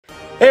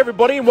Hey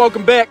everybody, and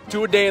welcome back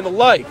to A Day in the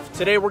Life.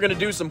 Today we're going to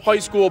do some high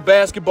school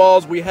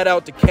basketballs. We head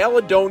out to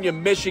Caledonia,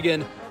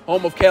 Michigan,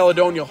 home of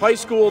Caledonia High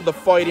School, the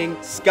Fighting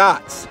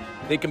Scots.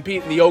 They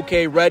compete in the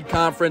OK Red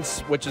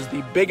Conference, which is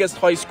the biggest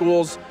high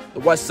schools the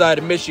west side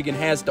of Michigan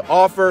has to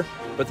offer.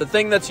 But the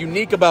thing that's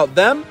unique about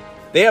them,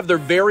 they have their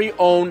very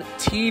own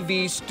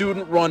TV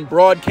student-run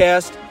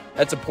broadcast.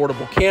 That's a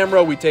portable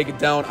camera. We take it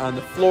down on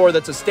the floor.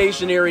 That's a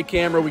stationary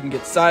camera. We can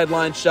get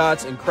sideline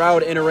shots and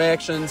crowd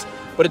interactions.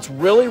 But it's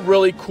really,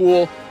 really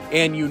cool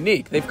and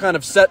unique. They've kind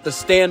of set the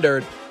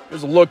standard.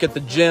 Here's a look at the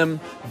gym.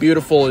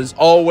 Beautiful as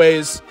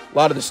always. A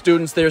lot of the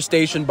students there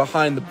stationed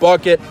behind the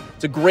bucket.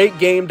 It's a great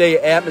game day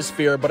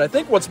atmosphere, but I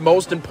think what's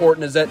most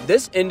important is that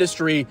this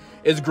industry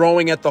is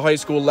growing at the high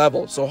school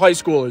level. So high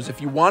schoolers,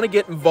 if you want to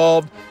get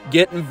involved.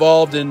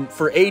 And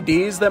for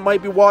ADs that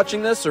might be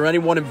watching this or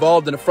anyone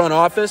involved in a front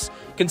office,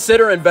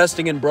 consider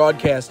investing in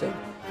broadcasting.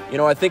 You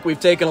know, I think we've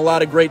taken a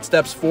lot of great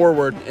steps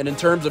forward, and in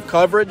terms of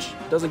coverage,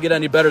 it doesn't get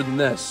any better than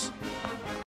this.